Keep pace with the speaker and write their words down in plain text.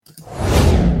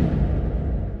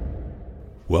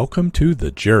Welcome to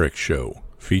the Jerich Show,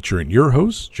 featuring your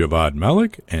hosts Javad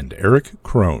Malik and Eric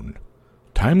Crone.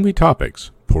 Timely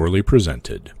topics, poorly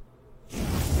presented.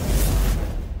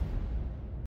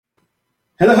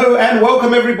 Hello and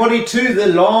welcome everybody to the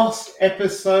last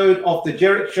episode of the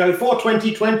Jerich Show for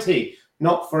 2020.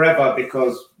 Not forever,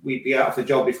 because we'd be out of the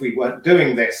job if we weren't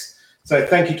doing this. So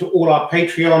thank you to all our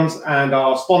Patreons and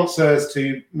our sponsors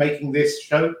to making this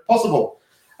show possible.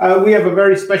 We have a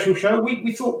very special show.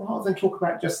 We thought rather than talk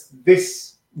about just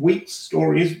this week's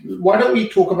stories, why don't we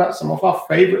talk about some of our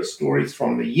favorite stories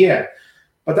from the year?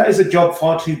 But that is a job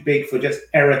far too big for just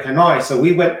Eric and I. So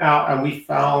we went out and we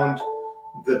found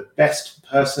the best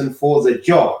person for the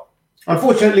job.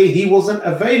 Unfortunately, he wasn't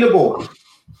available.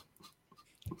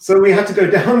 So we had to go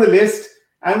down the list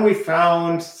and we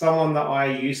found someone that I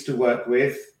used to work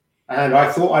with. And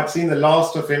I thought I'd seen the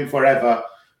last of him forever,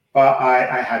 but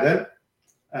I hadn't.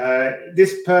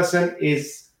 This person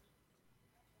is,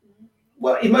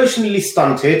 well, emotionally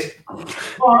stunted,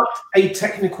 but a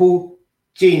technical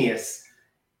genius.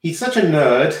 He's such a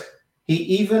nerd, he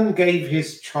even gave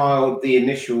his child the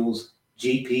initials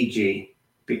GPG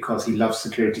because he loves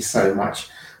security so much.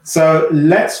 So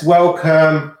let's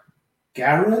welcome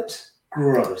Garrett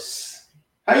Gross.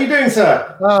 How are you doing,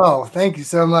 sir? Oh, thank you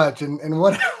so much. And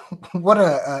what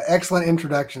a excellent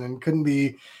introduction, and couldn't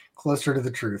be closer to the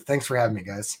truth. Thanks for having me,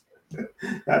 guys.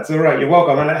 That's all right. You're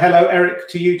welcome. And hello, Eric,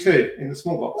 to you too, in the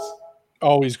small box.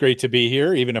 Always great to be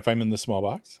here, even if I'm in the small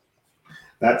box.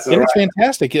 That's all right. It's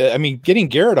fantastic. I mean, getting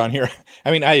Garrett on here, I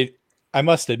mean, I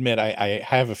must admit, I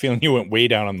have a feeling you went way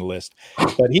down on the list,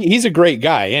 but he's a great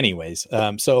guy anyways.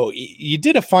 So you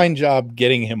did a fine job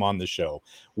getting him on the show.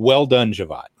 Well done,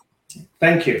 Javad.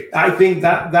 Thank you. I think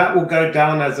that will go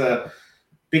down as a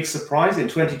big surprise in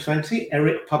 2020.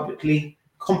 Eric publicly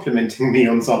complimenting me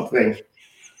on something.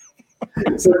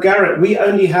 So, Garrett, we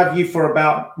only have you for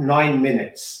about 9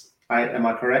 minutes. Am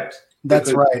I correct?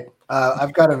 That's right.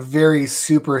 I've got a very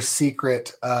super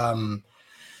secret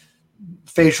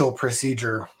facial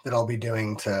procedure that I'll be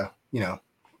doing to,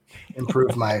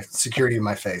 improve my security of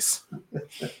my face.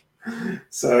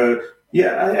 So,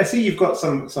 yeah, I see you've got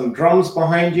some drums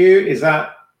behind you. Is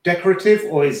that decorative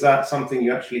or is that something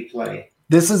you actually play?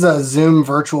 This is a Zoom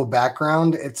virtual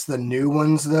background. It's the new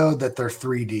ones, though, that they're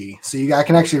 3D. So I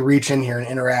can actually reach in here and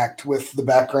interact with the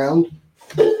background.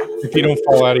 If you don't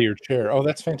fall out of your chair. Oh,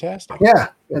 that's fantastic.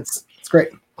 Yeah, it's great.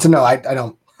 So, no, I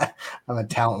don't. I'm a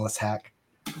talentless hack.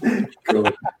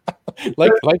 Cool.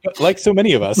 like so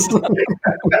many of us.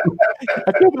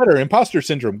 I feel better. Imposter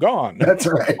syndrome gone. That's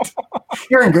right.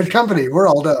 You're in good company. We're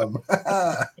all dumb.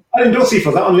 I endorse you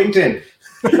for that on LinkedIn.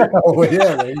 Oh,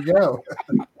 yeah, there you go.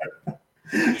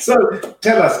 So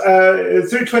tell us,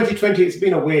 through 2020, it's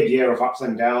been a weird year of ups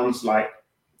and downs. Like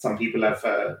some people have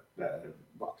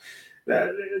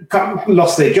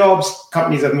lost their jobs.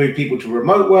 Companies have moved people to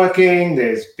remote working.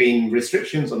 There's been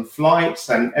restrictions on flights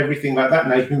and everything like that.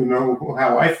 Now you know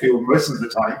how I feel most of the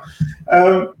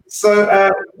time. So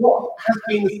what has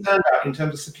been the standout in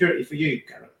terms of security for you,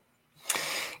 Garrett?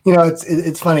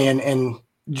 It's funny, and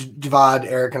Javad,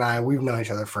 Eric, and I, we've known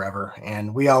each other forever,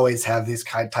 and we always have these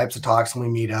types of talks when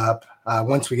we meet up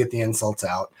once we get the insults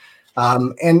out.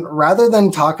 And rather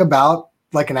than talk about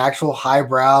like an actual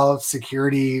highbrow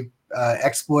security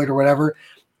exploit or whatever,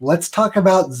 let's talk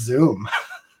about Zoom.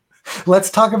 Let's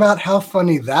talk about how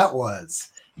funny that was.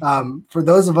 For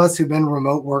those of us who've been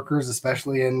remote workers,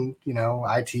 especially in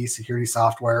IT security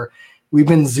software, we've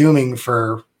been Zooming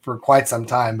for quite some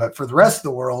time. But for the rest of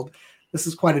the world, this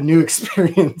is quite a new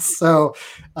experience. So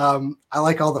I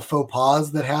like all the faux pas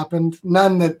that happened.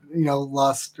 None that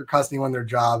lost or cost anyone their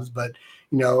jobs, but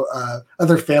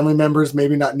other family members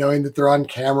maybe not knowing that they're on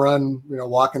camera and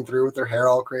walking through with their hair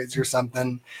all crazy or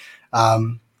something.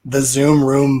 The Zoom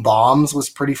room bombs was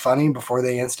pretty funny before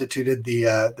they instituted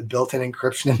the built-in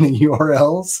encryption in the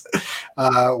URLs.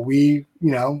 We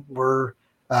were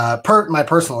my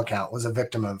personal account was a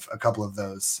victim of a couple of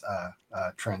those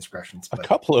transgressions. But, a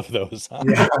couple of those, huh?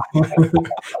 Yeah.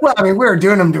 Well, I mean, we were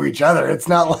doing them to each other. It's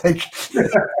not like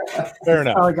fair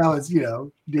enough. Not like I was,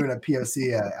 doing a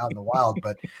POC out in the wild.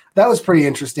 But that was pretty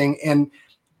interesting. And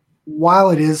while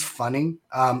it is funny,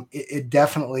 it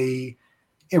definitely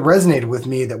resonated with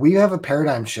me that we have a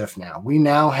paradigm shift now. We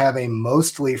now have a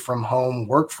mostly from home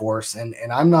workforce, and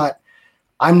I'm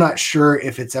not sure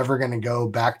if it's ever going to go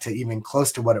back to even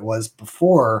close to what it was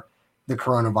before the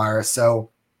coronavirus. So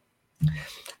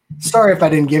sorry if I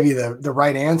didn't give you the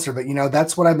right answer, but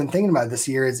that's what I've been thinking about this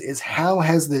year is how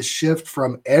has this shift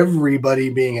from everybody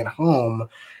being at home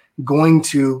going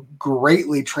to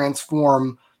greatly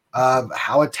transform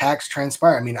how attacks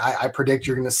transpire. I mean, I predict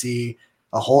you're going to see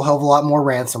a whole hell of a lot more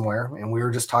ransomware. And we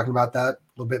were just talking about that a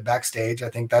little bit backstage. I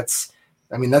think that's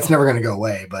never going to go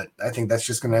away, but I think that's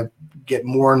just going to get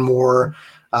more and more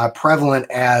prevalent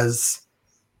as,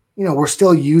 we're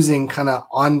still using kind of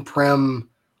on-prem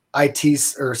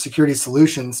IT or security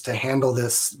solutions to handle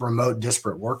this remote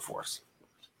disparate workforce.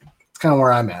 It's kind of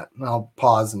where I'm at. And I'll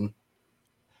pause and.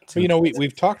 So,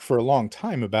 we've talked for a long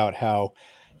time about how,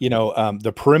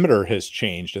 the perimeter has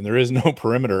changed and there is no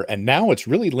perimeter. And now it's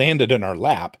really landed in our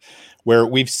lap where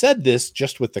we've said this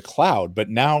just with the cloud, but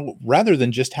now rather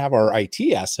than just have our IT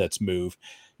assets move,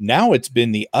 now it's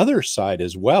been the other side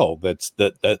as well. That's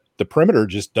that the perimeter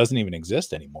just doesn't even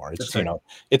exist anymore. It's, right.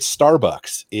 It's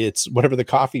Starbucks. It's whatever the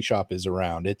coffee shop is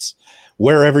around. It's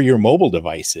wherever your mobile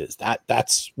device is.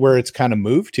 That's where it's kind of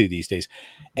moved to these days.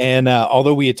 And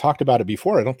although we had talked about it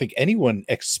before, I don't think anyone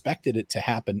expected it to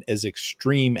happen as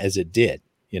extreme as it did,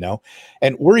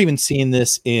 and we're even seeing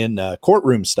this in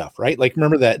courtroom stuff, right? Like,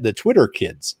 remember that the Twitter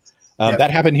kids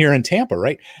that happened here in Tampa,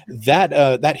 right?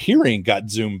 That hearing got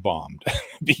Zoom bombed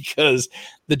because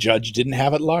the judge didn't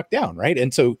have it locked down, right?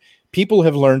 And so people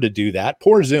have learned to do that.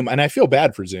 Poor Zoom. And I feel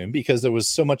bad for Zoom because there was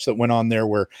so much that went on there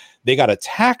where they got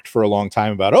attacked for a long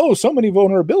time about, so many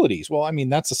vulnerabilities. Well,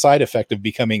 that's a side effect of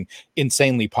becoming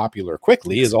insanely popular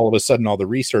quickly, is all of a sudden all the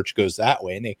research goes that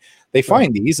way and they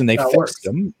find these and they fix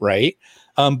them, right?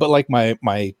 But like my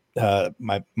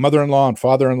mother-in-law and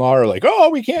father-in-law are like,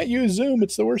 we can't use Zoom.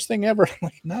 It's the worst thing ever. I'm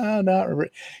like, no, not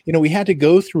really. We had to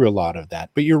go through a lot of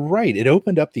that, but you're right. It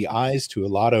opened up the eyes to a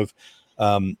lot of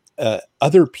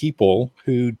other people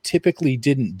who typically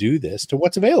didn't do this to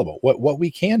what's available, what we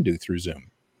can do through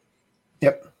Zoom.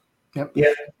 Yep.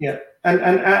 Yeah.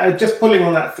 And just pulling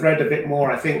on that thread a bit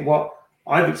more, I think what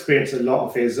I've experienced a lot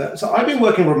of is, so I've been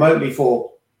working remotely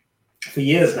for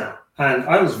years now, and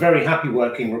I was very happy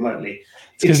working remotely.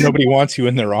 It's because nobody wants you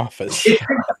in their office.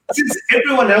 Since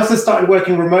everyone else has started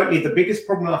working remotely, the biggest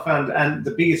problem I found and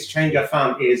the biggest change I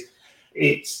found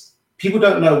is people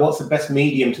don't know what's the best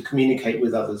medium to communicate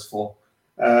with others for.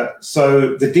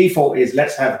 So the default is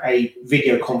let's have a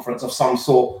video conference of some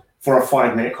sort for a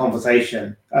 5-minute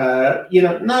conversation.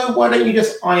 No, why don't you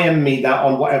just IM me that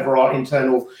on whatever our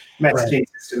internal messaging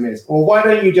system is? Or why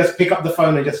don't you just pick up the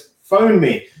phone and just phone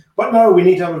me? But no, we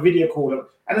need to have a video call.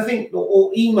 And I think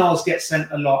all emails get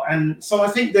sent a lot. And so I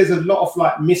think there's a lot of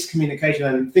miscommunication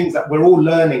and things that we're all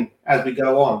learning as we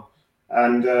go on.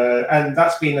 And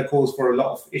that's been a cause for a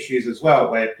lot of issues as well,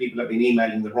 where people have been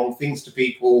emailing the wrong things to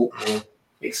people or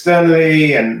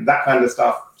externally and that kind of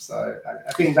stuff. So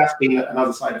I think that's been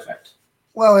another side effect.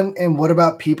 Well, and what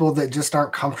about people that just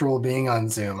aren't comfortable being on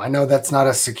Zoom? I know that's not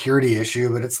a security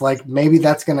issue, but it's like maybe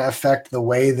that's going to affect the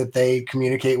way that they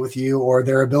communicate with you or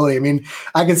their ability.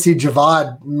 I can see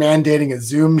Javad mandating a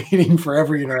Zoom meeting for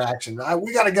every interaction.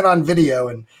 We got to get on video.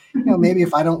 And maybe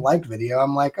if I don't like video,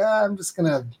 I'm like, I'm just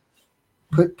going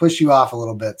to push you off a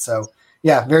little bit. So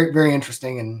yeah, very, very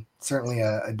interesting, and certainly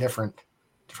a different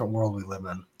world we live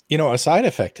in. A side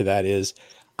effect to that is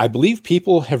I believe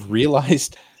people have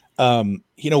realized,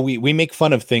 we make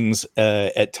fun of things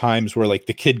at times where like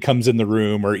the kid comes in the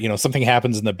room or, something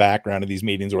happens in the background of these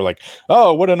meetings. We're like,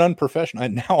 oh, what an unprofessional.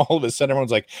 And now all of a sudden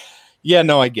everyone's like, yeah,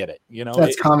 no, I get it.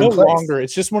 That's commonplace. No longer.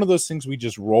 It's just one of those things we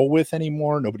just roll with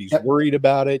anymore. Nobody's worried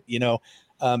about it,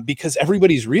 because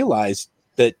everybody's realized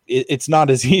that it's not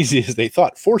as easy as they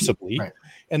thought forcibly. Right.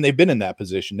 And they've been in that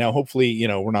position. Now, hopefully,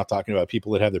 we're not talking about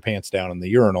people that have their pants down in the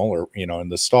urinal or, in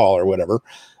the stall or whatever,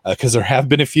 because there have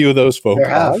been a few of those folks,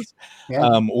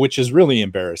 which is really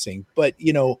embarrassing. But,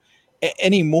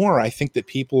 anymore, I think that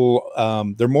people,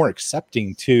 they're more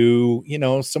accepting to,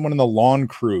 someone in the lawn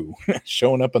crew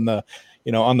showing up on the,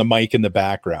 on the mic in the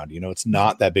background. It's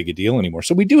not that big a deal anymore.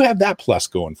 So we do have that plus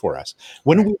going for us.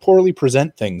 When we poorly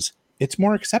present things, it's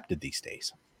more accepted these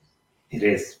days. It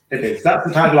is. That's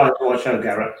the tagline to our show,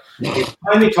 Garrett. It's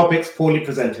tiny topics poorly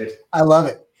presented. I love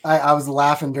it. I was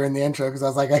laughing during the intro because I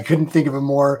was like, I couldn't think of a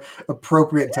more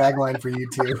appropriate tagline for you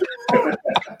two.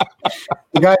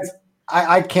 You guys,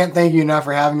 I can't thank you enough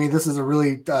for having me. This is a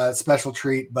really special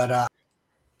treat. But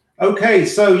okay,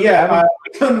 so we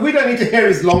don't need to hear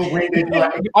his long-winded.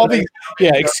 All these,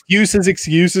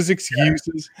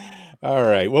 excuses. All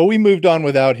right. Well, we moved on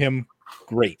without him.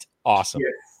 Great. Awesome.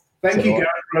 Yes. Thank you,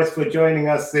 Garrett, for joining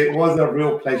us. It was a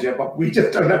real pleasure, but we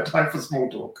just don't have time for small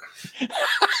talk.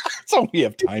 That's all we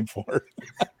have time for.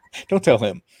 Don't tell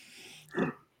him.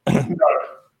 No.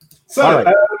 So,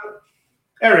 right.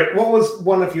 Eric, what was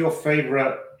one of your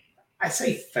favorite? I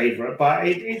say favorite, but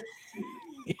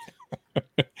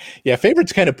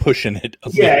favorite's kind of pushing it.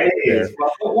 It is.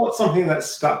 But what's something that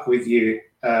stuck with you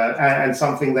and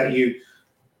something that you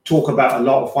talk about a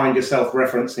lot or find yourself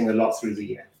referencing a lot through the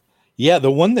year? Yeah,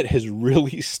 the one that has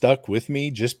really stuck with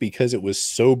me just because it was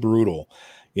so brutal.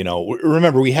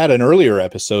 Remember we had an earlier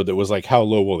episode that was like, how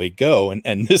low will they go?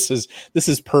 And this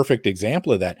is perfect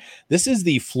example of that. This is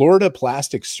the Florida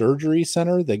Plastic Surgery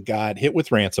Center that got hit with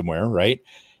ransomware, right?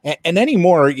 And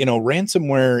anymore,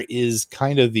 ransomware is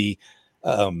kind of the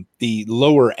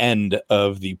lower end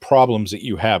of the problems that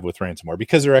you have with ransomware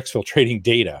because they're exfiltrating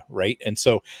data, right? And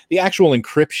so the actual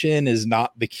encryption is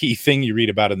not the key thing you read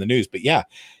about in the news. But yeah,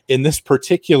 in this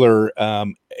particular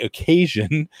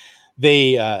occasion,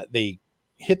 they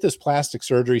hit this plastic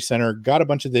surgery center, got a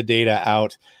bunch of the data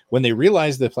out. When they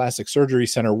realized the plastic surgery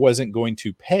center wasn't going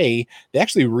to pay, they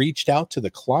actually reached out to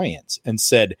the clients and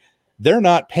said, they're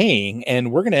not paying,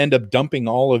 and we're going to end up dumping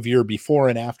all of your before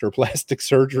and after plastic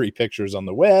surgery pictures on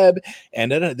the web.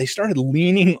 And they started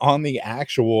leaning on the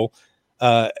actual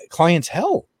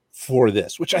clientele for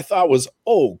this, which I thought was,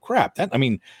 oh crap.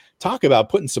 Talk about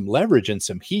putting some leverage and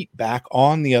some heat back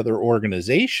on the other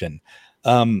organization.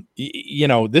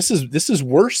 This is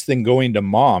worse than going to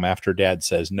mom after dad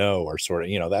says no, or sort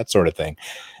of, that sort of thing.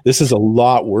 This is a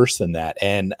lot worse than that.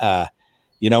 And,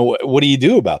 what do you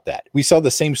do about that? We saw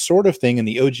the same sort of thing in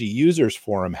the OG users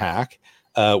forum hack,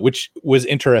 which was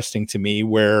interesting to me,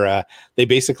 where they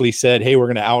basically said, hey, we're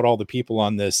going to out all the people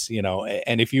on this,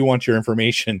 and if you want your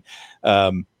information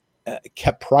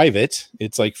kept private,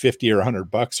 it's like $50 or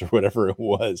 $100 or whatever it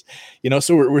was,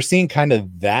 so we're seeing kind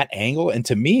of that angle. And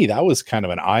to me, that was kind of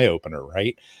an eye opener,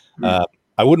 right?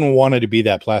 I wouldn't want it to be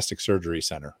that plastic surgery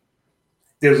center.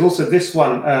 There's also this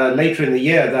one later in the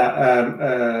year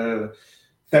that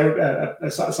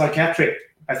a psychiatric,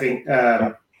 I think,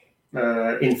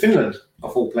 in Finland,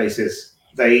 of all places,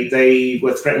 they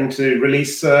were threatening to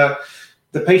release the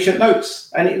patient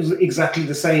notes, and it was exactly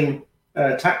the same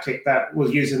tactic that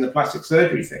was used in the plastic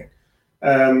surgery thing.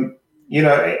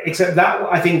 Except that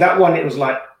I think that one, it was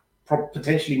like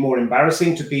potentially more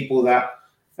embarrassing to people that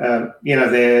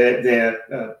their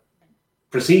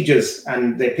procedures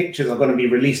and their pictures are going to be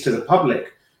released to the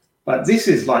public. But this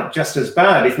is like just as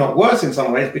bad, if not worse in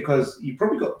some ways, because you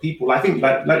probably got people, I think,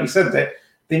 like you said, that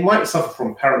they might suffer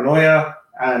from paranoia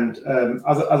and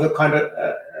other kind of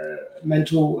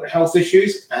mental health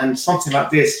issues, and something like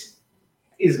this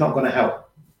is not going to help.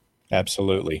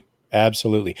 Absolutely.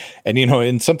 And,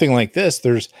 in something like this,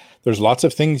 there's lots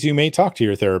of things you may talk to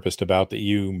your therapist about that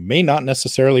you may not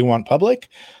necessarily want public,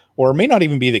 or may not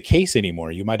even be the case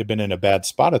anymore. You might have been in a bad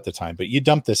spot at the time, but you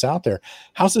dump this out there.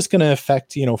 How's this going to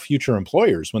affect, future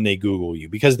employers when they Google you?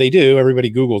 Because they do. Everybody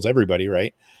Googles everybody,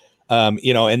 right?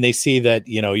 And they see that,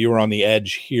 you were on the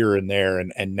edge here and there,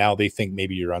 and now they think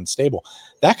maybe you're unstable.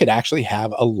 That could actually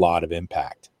have a lot of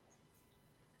impact.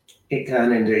 It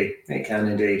can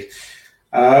indeed.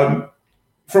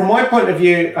 From my point of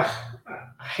view, I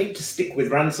hate to stick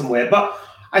with ransomware, but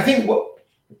I think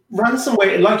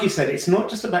ransomware, like you said, it's not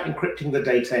just about encrypting the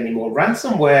data anymore.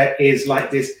 Ransomware is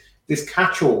like this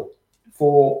catch-all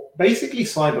for basically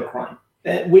cybercrime,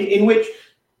 in which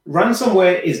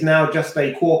ransomware is now just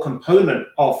a core component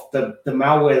of the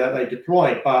malware that they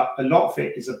deploy, but a lot of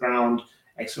it is around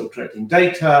exfiltrating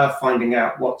data, finding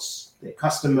out what's their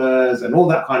customers and all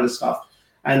that kind of stuff.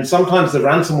 And sometimes the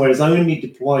ransomware is only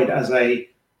deployed as a,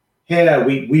 here,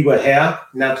 we were here,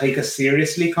 now take us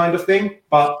seriously kind of thing.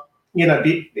 But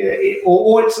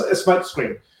or it's a smoke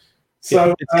screen.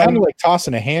 So it's kind of like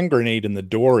tossing a hand grenade in the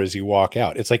door as you walk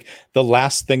out. It's like the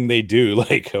last thing they do,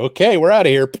 like, okay, we're out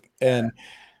of here. And,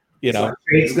 like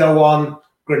shades go on,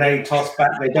 grenade toss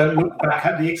back. They don't look back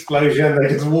at the explosion. They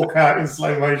just walk out in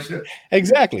slow motion.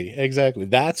 Exactly.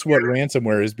 That's what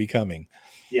ransomware is becoming.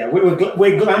 Yeah, we're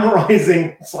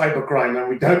glamorizing cybercrime, and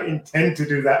we don't intend to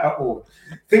do that at all.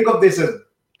 Think of this as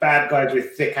bad guys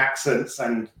with thick accents,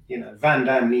 and Van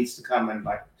Damme needs to come and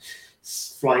like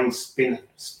flying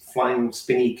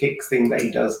spinny kick thing that he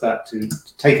does that to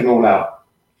take them all out.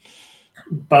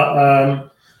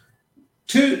 But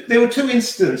there were two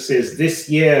instances this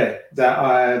year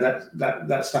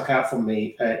that stuck out for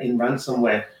me in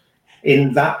ransomware,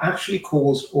 in that actually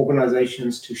caused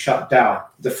organizations to shut down.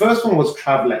 The first one was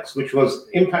Travelex, which was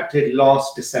impacted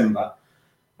last December.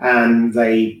 And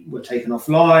they were taken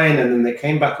offline, and then they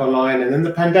came back online, and then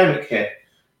the pandemic hit.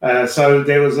 So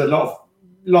there was a lot of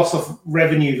loss of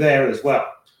revenue there as well.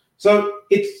 So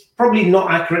it's probably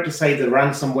not accurate to say the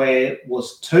ransomware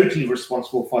was totally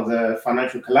responsible for the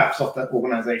financial collapse of that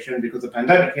organization, because the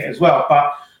pandemic hit as well.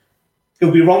 But it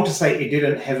would be wrong to say it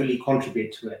didn't heavily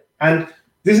contribute to it. And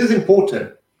this is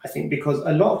important, I think, because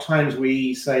a lot of times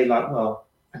we say, like, well,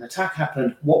 an attack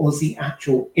happened. What was the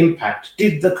actual impact?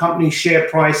 Did the company's share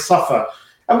price suffer?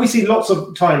 And we see lots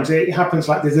of times it happens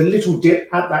like there's a little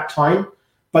dip at that time,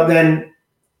 but then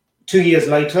 2 years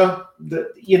later,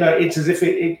 it's as if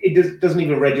it doesn't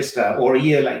even register, or a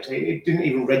year later, it didn't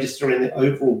even register in the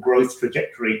overall growth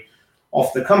trajectory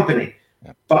of the company.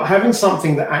 Yeah. But having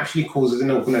something that actually causes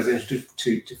an organization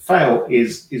to fail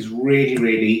is really,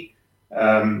 really.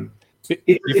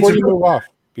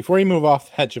 Before you move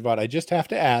off, Javad, I just have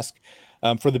to ask,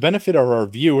 for the benefit of our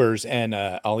viewers, and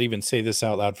I'll even say this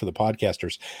out loud for the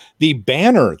podcasters, the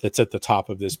banner that's at the top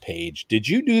of this page, did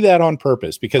you do that on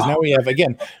purpose? Because now we have,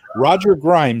 again, Roger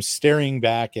Grimes staring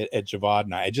back at Javad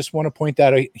and I just want to point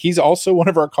that out. He's also one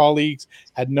of our colleagues,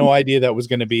 had no idea that was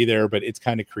going to be there, but it's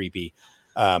kind of creepy.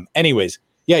 Anyways,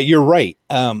 yeah, you're right.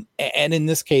 And in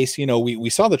this case, we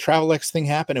saw the Travelex thing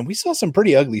happen, and we saw some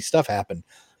pretty ugly stuff happen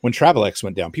when Travelex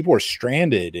went down. People were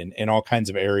stranded in all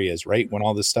kinds of areas, right? When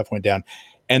all this stuff went down.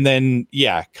 And then,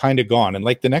 yeah, kind of gone. And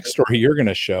like the next story you're going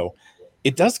to show,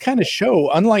 it does kind of show,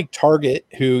 unlike Target,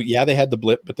 who, yeah, they had the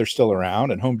blip, but they're still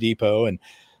around, and Home Depot, and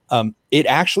it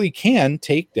actually can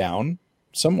take down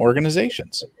some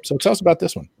organizations. So tell us about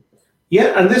this one.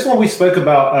 Yeah, and this one we spoke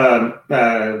about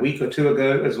a week or two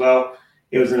ago as well.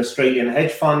 It was an Australian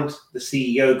hedge fund. The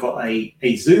CEO got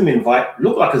a Zoom invite,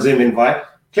 looked like a Zoom invite,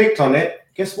 clicked on it.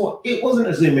 Guess what? It wasn't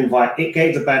a Zoom invite. It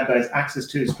gave the bad guys access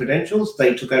to his credentials.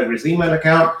 They took over his email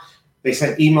account. They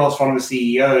sent emails from the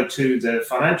CEO to the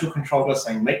financial controller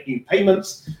saying, make new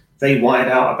payments. They wired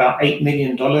out about $8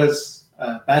 million.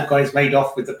 Bad guys made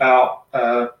off with about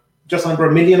just under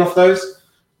 $1 million of those.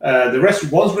 The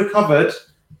rest was recovered,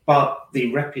 but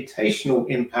the reputational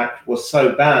impact was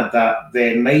so bad that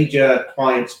their major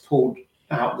clients pulled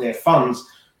out their funds.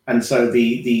 And so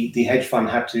the hedge fund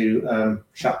had to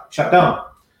shut down.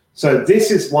 So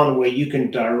this is one where you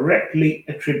can directly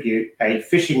attribute a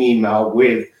phishing email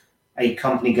with a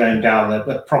company going down,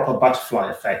 the proper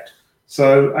butterfly effect.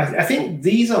 So I think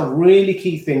these are really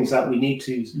key things that we need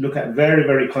to look at very,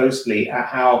 very closely at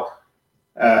how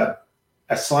a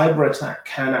cyber attack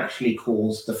can actually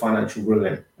cause the financial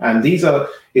ruin. And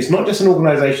it's not just an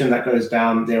organization that goes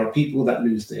down. There are people that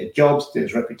lose their jobs.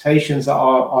 There's reputations that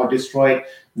are destroyed.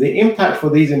 The impact for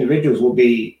these individuals will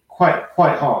be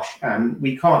quite harsh, and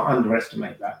we can't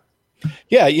underestimate that.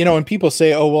 Yeah, and people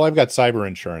say, oh, well, I've got cyber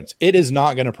insurance. It is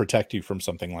not going to protect you from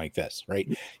something like this, right?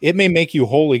 It may make you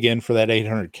whole again for that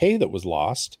 $800K that was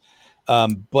lost.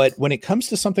 But when it comes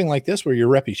to something like this, where your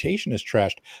reputation is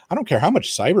trashed, I don't care how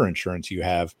much cyber insurance you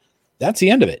have. That's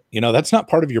the end of it. That's not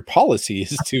part of your policy,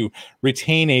 is to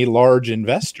retain a large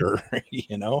investor,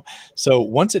 So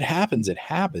once it happens, it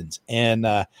happens. And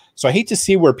so I hate to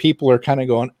see where people are kind of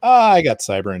going, I got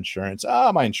cyber insurance.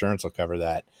 My insurance will cover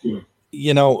that.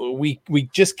 We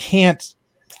just can't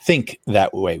think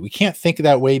that way. We can't think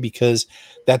that way because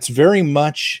that's very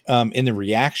much in the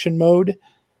reaction mode.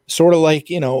 Sort of like,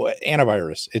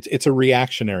 antivirus. It's a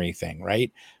reactionary thing,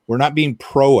 right? We're not being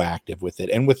proactive with it.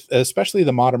 And with especially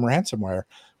the modern ransomware,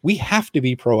 we have to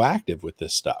be proactive with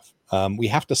this stuff. We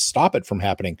have to stop it from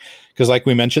happening because, like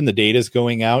we mentioned, the data is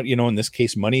going out, in this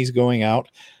case, money's going out.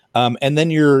 And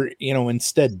then you're,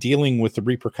 instead dealing with the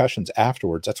repercussions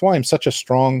afterwards. That's why I'm such a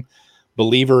strong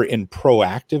believer in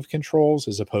proactive controls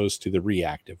as opposed to the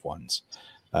reactive ones.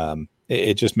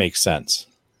 It just makes sense.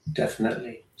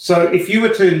 Definitely. So if you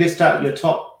were to list out your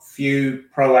top few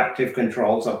proactive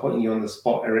controls, I'm putting you on the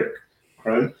spot, Eric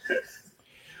Crone,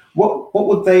 what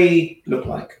would they look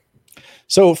like?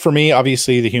 So for me,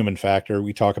 obviously the human factor,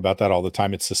 we talk about that all the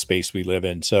time. It's the space we live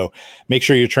in. So make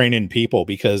sure you're training people,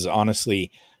 because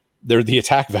honestly, they're the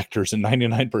attack vectors in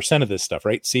 99% of this stuff,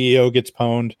 right? CEO gets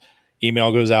pwned,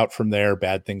 email goes out from there,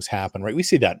 bad things happen, right? We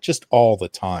see that just all the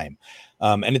time.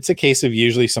 And it's a case of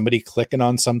usually somebody clicking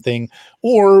on something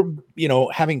or,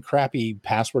 having crappy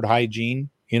password hygiene,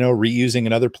 reusing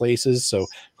in other places. So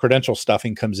credential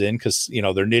stuffing comes in because,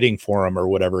 their knitting forum or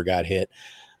whatever got hit.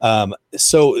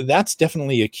 So that's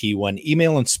definitely a key one.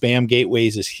 Email and spam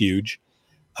gateways is huge,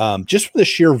 just for the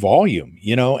sheer volume,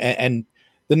 and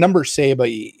the numbers say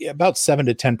about 7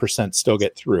 to 10% still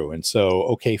get through. And so,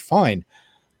 okay, fine.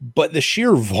 But the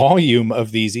sheer volume of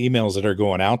these emails that are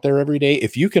going out there every day,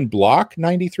 if you can block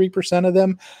 93% of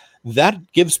them, that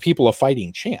gives people a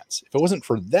fighting chance. If it wasn't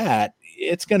for that,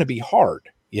 it's going to be hard,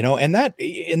 and that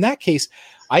in that case,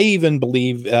 I even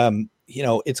believe,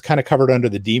 it's kind of covered under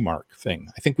the DMARC thing.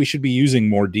 I think we should be using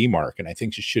more DMARC, and I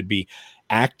think it should be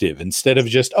active instead of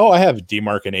just, I have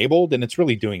DMARC enabled and it's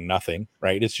really doing nothing,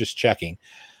 right? It's just checking.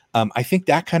 I think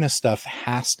that kind of stuff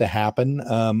has to happen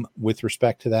with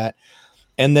respect to that.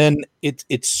 And then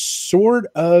it's sort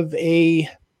of a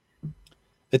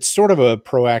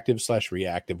proactive /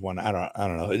 reactive one. I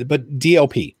don't know, but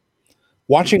DLP,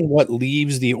 watching what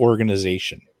leaves the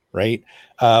organization. Right.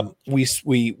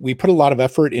 We put a lot of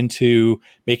effort into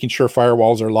making sure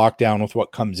firewalls are locked down with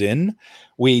what comes in.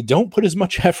 We don't put as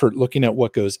much effort looking at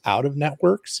what goes out of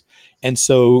networks. And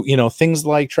so, things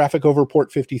like traffic over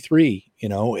port 53,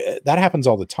 that happens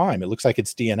all the time. It looks like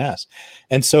it's DNS.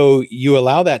 And so you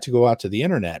allow that to go out to the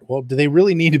internet. Well, do they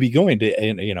really need to be going to,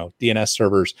 DNS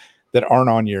servers that aren't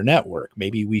on your network?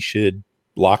 Maybe we should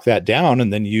lock that down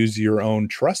and then use your own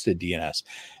trusted DNS.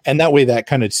 And that way that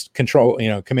kind of control,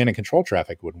 command and control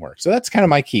traffic wouldn't work. So that's kind of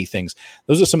my key things.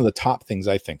 Those are some of the top things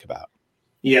I think about.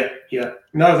 Yeah.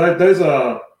 No, those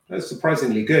are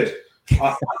surprisingly good.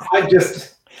 I'd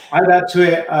add to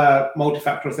it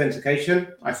multi-factor authentication.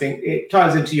 I think it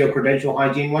ties into your credential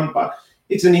hygiene one, but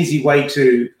it's an easy way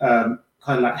to kind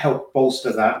of like help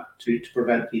bolster that to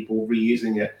prevent people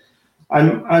reusing it.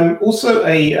 I'm also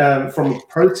from a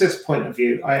process point of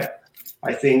view,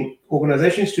 I think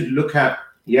organizations should look at,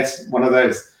 yes, one of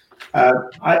those.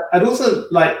 I'd also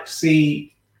like to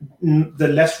see the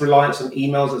less reliance on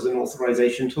emails as an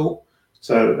authorization tool.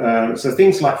 So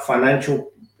things like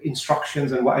financial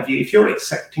instructions and what have you, if you're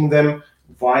accepting them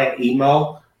via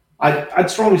email,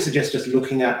 I'd strongly suggest just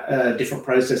looking at a different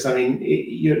process. I mean,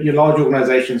 your large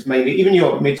organizations, maybe even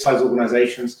your mid-sized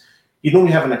organizations, you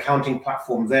normally have an accounting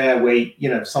platform there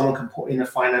where someone can put in a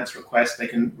finance request, they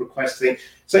can request things.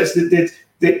 So it's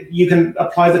that you can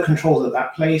apply the controls at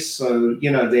that place. So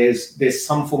there's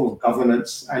some form of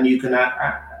governance, and you can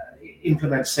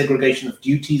implement segregation of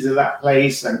duties at that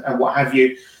place and what have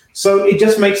you. So it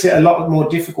just makes it a lot more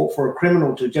difficult for a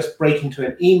criminal to just break into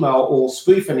an email or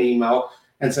spoof an email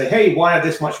and say, hey, wire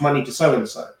this much money to so and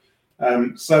so.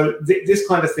 So this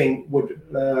kind of thing would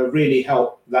really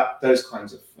help those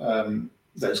kinds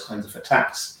of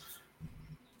attacks.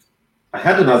 I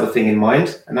had another thing in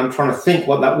mind, and I'm trying to think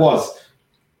what that was.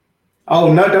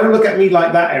 Oh no! Don't look at me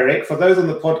like that, Eric. For those on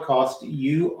the podcast,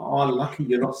 you are lucky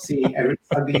you're not seeing Eric's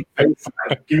ugly face,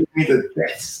 giving me the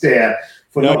death stare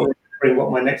for not remembering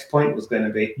what my next point was going to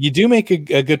be. You do make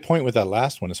a good point with that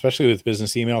last one, especially with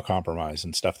business email compromise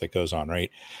and stuff that goes on.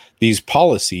 Right? These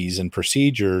policies and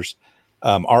procedures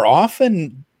are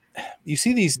often, you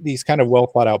see these kind of well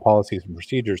thought out policies and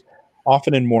procedures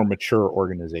often in more mature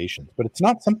organizations, but it's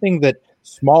not something that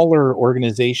smaller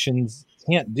organizations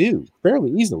can't do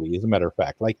fairly easily, as a matter of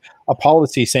fact. Like a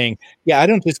policy saying, I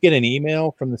don't just get an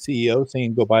email from the CEO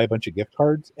saying go buy a bunch of gift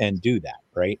cards and do that,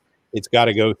 right? It's got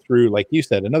to go through, like you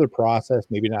said, another process,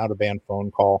 maybe an out-of-band phone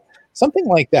call, something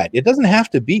like that. It doesn't have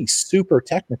to be super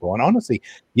technical. And honestly,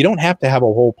 you don't have to have a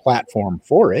whole platform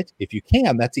for it. If you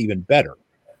can, that's even better.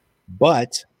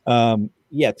 But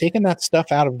taking that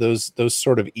stuff out of those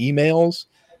sort of emails,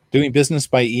 doing business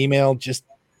by email just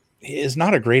is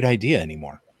not a great idea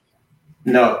anymore.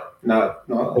 No.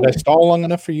 Did I stall long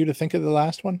enough for you to think of the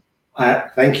last one?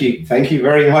 Thank you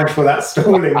very much for that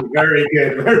stalling. Very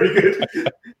good.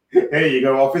 There you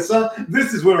go, officer.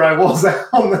 This is where I was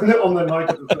on the night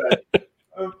of the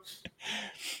 3rd.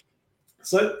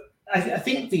 So I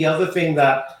think the other thing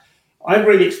that I've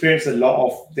really experienced a lot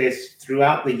of this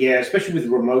throughout the year, especially with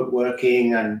remote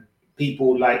working and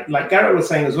people like Garrett was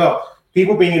saying as well,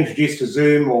 people being introduced to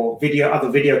Zoom or other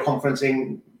video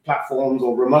conferencing platforms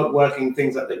or remote working,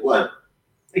 things that they weren't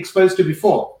exposed to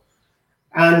before.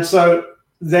 And so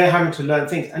they're having to learn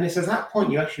things. And it's at that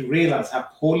point you actually realize how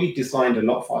poorly designed a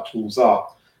lot of our tools are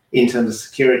in terms of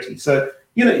security. So,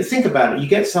 you think about it. You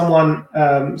get someone,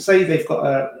 say they've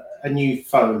got a new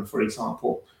phone, for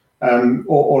example,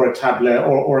 or a tablet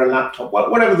or a laptop,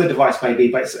 whatever the device may be,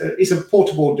 but it's a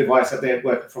portable device that they're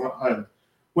working from at home.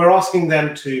 We're asking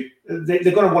them they're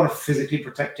going to want to physically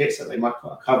protect it, so they might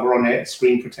put a cover on it, a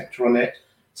screen protector on it.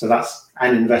 So that's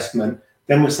an investment.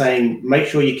 Then we're saying, make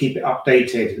sure you keep it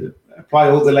updated, apply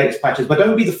all the latest patches, but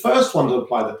don't be the first one to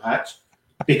apply the patch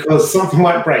because something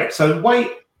might break. So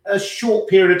wait a short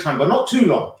period of time, but not too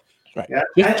long. Right.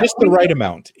 Yeah? Just the right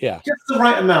amount. Yeah. Just the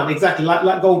right amount, exactly,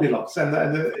 like Goldilocks. And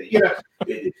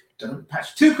don't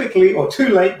patch too quickly or too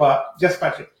late, but just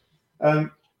patch it.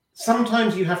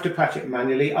 Sometimes you have to patch it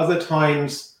manually. Other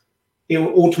times it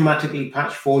will automatically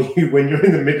patch for you when you're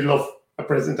in the middle of a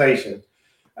presentation.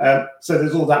 So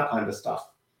there's all that kind of stuff.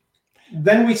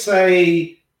 Then we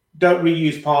say, don't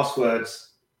reuse passwords,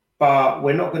 but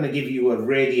we're not going to give you a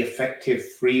really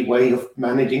effective free way of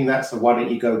managing that. So why don't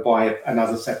you go buy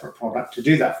another separate product to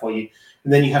do that for you?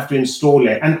 And then you have to install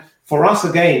it. And for us,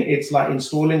 again, it's like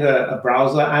installing a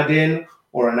browser add-in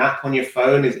or an app on your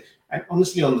phone. And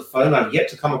honestly, on the phone, I've yet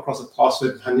to come across a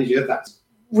password manager that's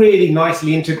really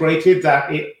nicely integrated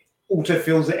that it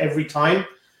auto-fills it every time.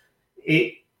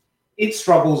 It it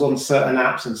struggles on certain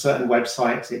apps and certain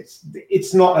websites.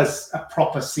 It's not a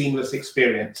proper seamless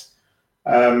experience.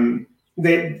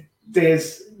 There's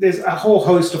a whole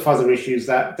host of other issues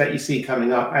that you see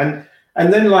coming up, and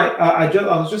then like I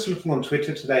was just looking on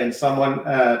Twitter today, and someone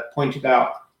pointed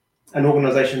out an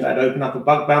organization that had opened up a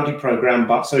bug bounty program,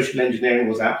 but social engineering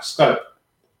was out of scope.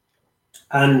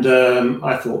 And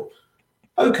I thought,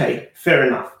 okay, fair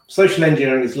enough. Social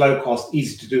engineering is low cost,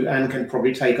 easy to do, and can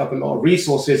probably take up a lot of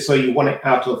resources, so you want it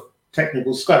out of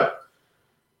technical scope.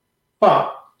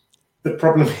 But the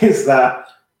problem is that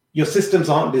your systems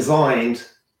aren't designed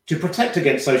to protect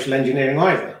against social engineering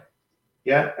either.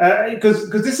 Yeah, because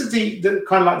this is the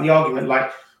kind of like the argument,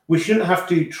 like, we shouldn't have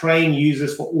to train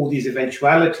users for all these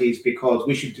eventualities, because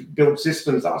we should build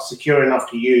systems that are secure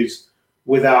enough to use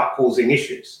without causing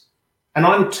issues. And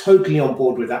I'm totally on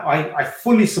board with that. I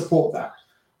fully support that.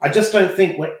 I just don't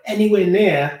think we're anywhere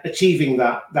near achieving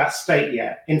that state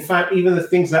yet. In fact, even the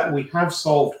things that we have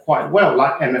solved quite well,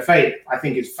 like MFA, I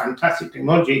think is fantastic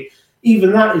technology.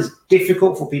 Even that is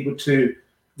difficult for people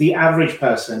the average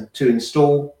person, to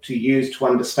install, to use, to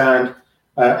understand.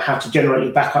 How to generate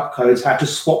your backup codes, how to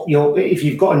swap if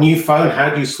you've got a new phone, how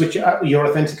do you switch your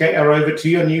authenticator over to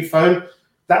your new phone?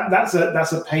 That's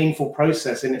a painful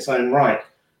process in its own right.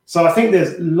 So I think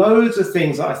there's loads of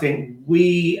things that I think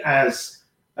we as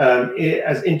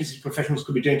industry professionals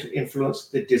could be doing to influence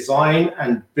the design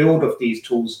and build of these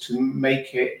tools to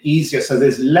make it easier, so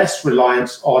there's less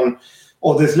reliance on,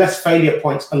 or there's less failure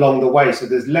points along the way. So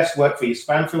there's less work for your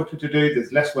spam filter to do.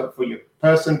 There's less work for your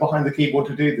person behind the keyboard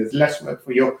to do. There's less work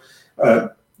for your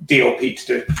DLP to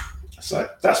do. So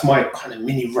that's my kind of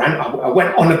mini rant. I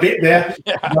went on a bit there.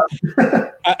 Yeah.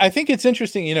 I think it's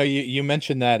interesting. You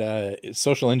mentioned that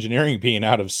social engineering being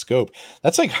out of scope.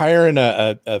 That's like hiring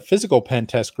a physical pen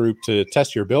test group to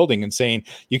test your building and saying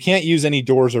you can't use any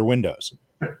doors or windows,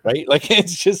 right? Like,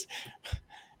 it's just,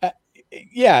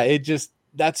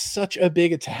 that's such a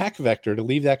big attack vector to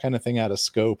leave that kind of thing out of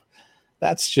scope.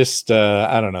 That's just,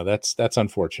 I don't know. That's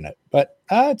unfortunate, but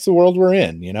it's the world we're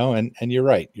in, and you're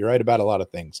right. You're right about a lot of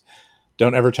things.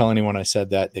 Don't ever tell anyone I said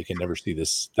that. They can never see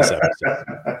this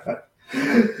episode.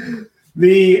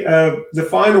 The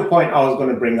final point I was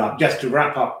going to bring up, just to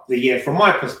wrap up the year from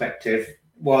my perspective,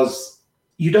 was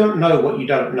you don't know what you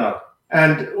don't know.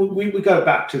 And we go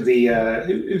back to the,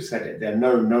 who said it there?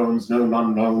 Known knowns, known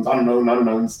unknowns, unknown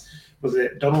unknowns. Was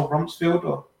it Donald Rumsfeld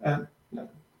or no?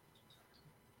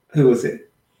 Who was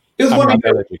it? It was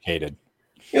educated.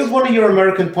 It was one of your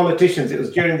American politicians. It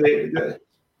was during the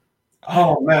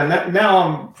oh man,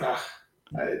 now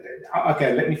I'm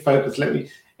okay. Let me focus.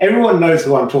 Everyone knows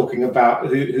who I'm talking about.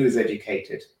 Who's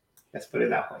educated? Let's put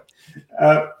it that way.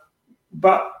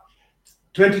 But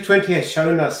 2020 has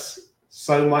shown us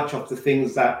so much of the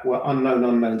things that were unknown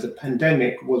unknowns. A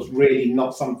pandemic was really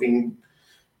not something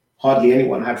hardly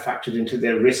anyone had factored into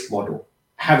their risk model.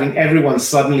 Having everyone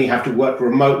suddenly have to work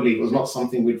remotely was not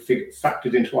something we'd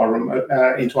factored into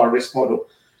our risk model.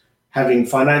 Having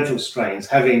financial strains,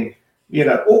 having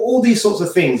all these sorts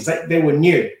of things, that they were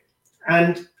new,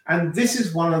 and this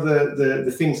is one of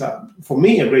the things that for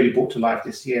me have really brought to life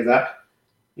this year. That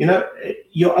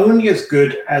you're only as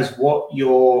good as what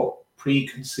your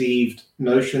preconceived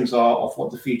notions are of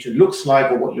what the future looks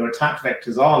like or what your attack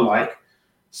vectors are like.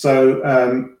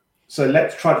 So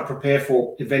let's try to prepare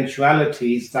for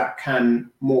eventualities that can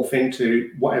morph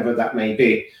into whatever that may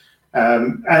be.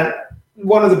 And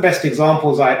one of the best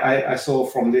examples I saw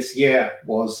from this year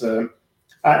was, and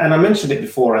I mentioned it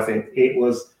before, I think, it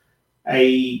was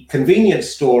a convenience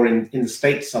store in the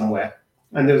States somewhere.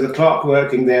 And there was a clerk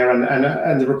working there,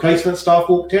 and the replacement staff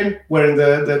walked in wearing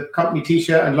the company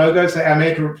T-shirt and logo, say, I'm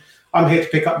here to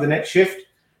pick up the next shift.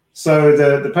 So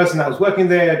the person that was working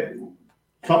there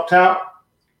clocked out.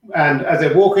 And as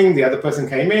they're walking, the other person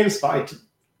came in,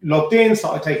 logged in,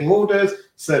 started taking orders,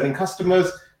 serving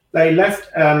customers. They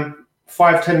left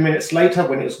 5-10 minutes later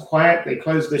when it was quiet. They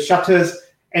closed the shutters,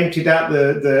 emptied out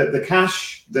the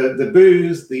cash, the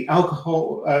booze, the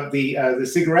alcohol, the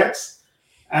cigarettes,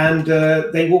 and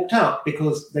they walked out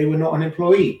because they were not an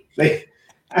employee.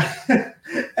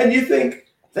 And you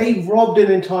think they robbed an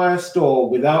entire store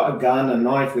without a gun, a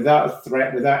knife, without a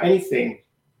threat, without anything,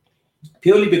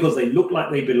 purely because they looked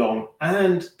like they belong,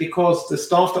 and because the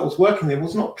staff that was working there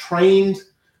was not trained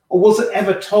or wasn't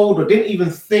ever told or didn't even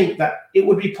think that it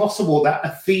would be possible that a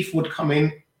thief would come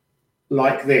in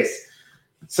like this.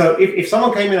 So if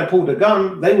someone came in and pulled a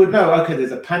gun, they would know, okay,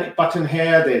 there's a panic button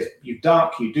here, you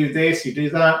duck, you do this, you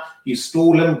do that, you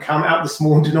stall them, count out the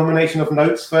small denomination of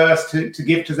notes first to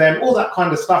give to them, all that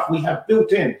kind of stuff we have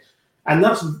built in. And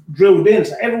that's drilled in,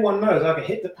 so everyone knows, okay,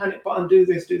 hit the panic button, do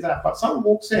this, do that. But someone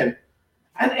walks in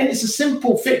And it's a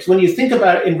simple fix. When you think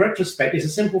about it in retrospect, it's a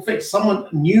simple fix. Someone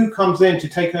new comes in to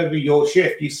take over your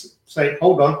shift. You say,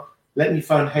 hold on, let me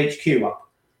phone HQ up.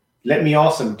 Let me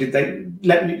ask them,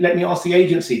 let me ask the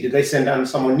agency, did they send down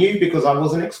someone new? Because I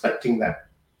wasn't expecting that.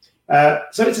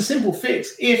 So it's a simple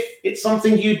fix if it's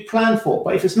something you'd planned for.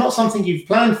 But if it's not something you've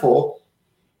planned for,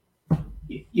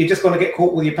 you're just going to get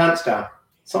caught with your pants down.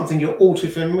 Something you're all too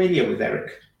familiar with,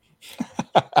 Eric.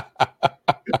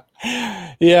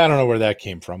 Yeah, I don't know where that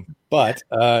came from, but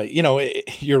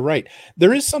you're right.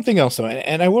 There is something else though,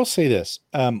 and I will say this: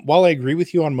 while I agree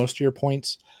with you on most of your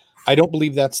points, I don't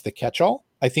believe that's the catch-all.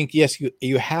 I think yes,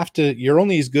 you have to. You're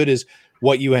only as good as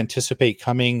what you anticipate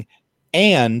coming,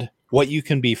 and what you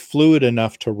can be fluid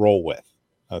enough to roll with.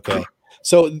 Okay,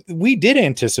 so we did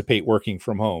anticipate working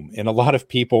from home in a lot of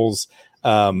people's,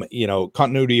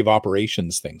 continuity of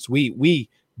operations things. We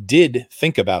did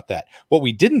think about that. What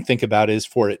we didn't think about is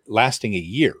for it lasting a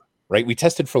year, right? We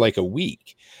tested for like a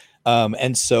week.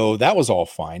 And so that was all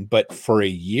fine. But for a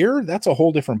year, that's a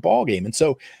whole different ballgame. And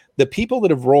so the people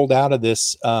that have rolled out of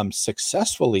this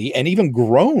successfully and even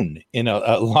grown in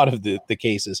a lot of the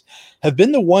cases have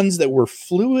been the ones that were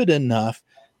fluid enough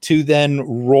to then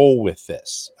roll with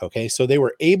this. Okay. So they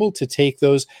were able to take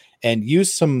those and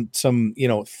use some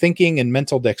thinking and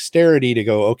mental dexterity to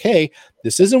go, okay,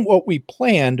 this isn't what we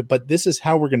planned, but this is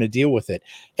how we're going to deal with it.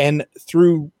 And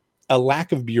through a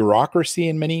lack of bureaucracy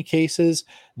in many cases,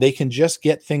 they can just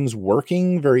get things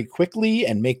working very quickly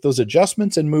and make those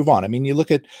adjustments and move on. I mean, you look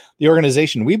at the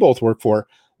organization we both work for,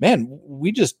 man,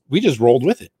 we just rolled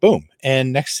with it. Boom.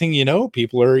 And next thing you know,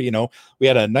 people are, we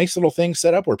had a nice little thing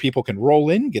set up where people can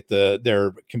roll in, get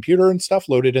their computer and stuff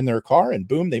loaded in their car, and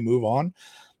boom, they move on.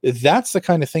 That's the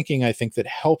kind of thinking I think that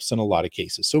helps in a lot of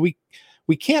cases. So we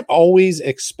can't always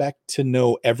expect to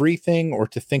know everything or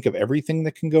to think of everything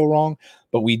that can go wrong,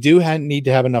 but we do need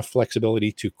to have enough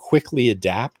flexibility to quickly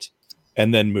adapt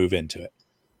and then move into it.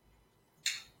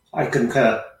 I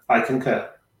concur.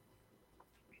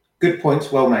 Good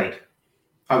points, well made.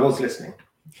 I was listening.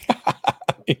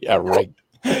 Yeah, right.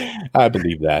 I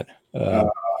believe that.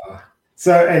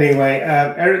 So anyway,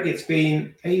 Eric, it's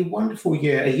been a wonderful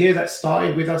year, a year that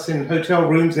started with us in hotel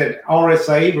rooms at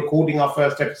RSA recording our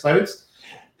first episodes.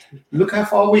 Look how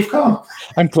far we've come.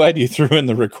 I'm glad you threw in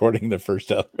the recording the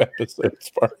first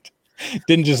episodes part.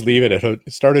 Didn't just leave it it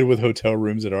started with hotel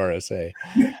rooms at RSA.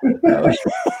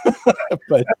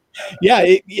 But yeah,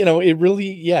 it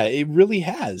really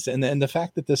has. And the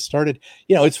fact that this started,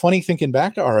 it's funny thinking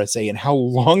back to RSA and how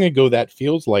long ago that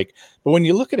feels like. But when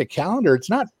you look at a calendar, it's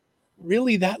not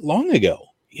really that long ago.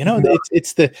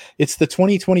 It's the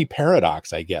 2020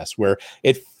 paradox, I guess, where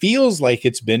it feels like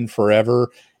it's been forever.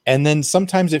 And then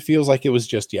sometimes it feels like it was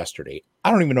just yesterday.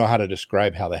 I don't even know how to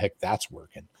describe how the heck that's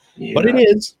working, but it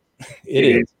is.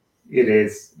 It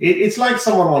is. It's like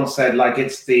someone once said, like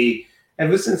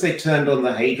ever since they turned on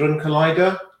the Hadron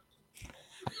Collider,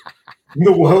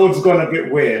 the world's gone a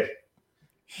bit weird.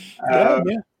 Yeah.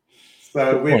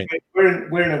 So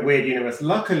we're in a weird universe.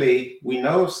 Luckily, we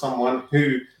know of someone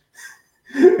who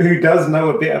does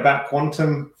know a bit about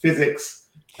quantum physics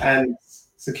and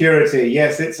security.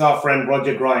 Yes, it's our friend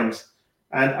Roger Grimes.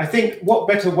 And I think what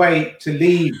better way to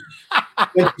leave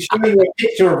than to show you a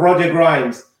picture of Roger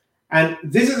Grimes. And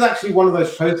this is actually one of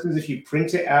those posters, if you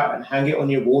print it out and hang it on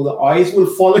your wall, the eyes will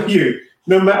follow you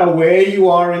no matter where you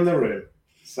are in the room.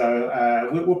 So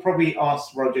we'll probably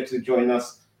ask Roger to join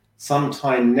us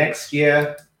sometime next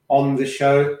year on the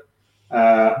show.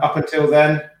 Until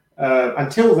then,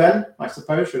 I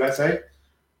suppose, should I say?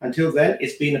 Until then,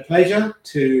 it's been a pleasure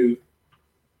to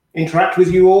interact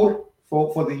with you all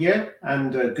for the year.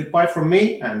 And goodbye from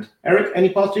me. And Eric, any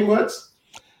parting words?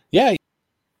 Yeah.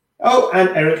 Oh, and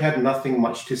Eric had nothing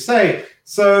much to say.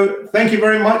 So thank you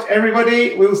very much,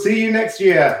 everybody. We'll see you next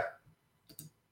year.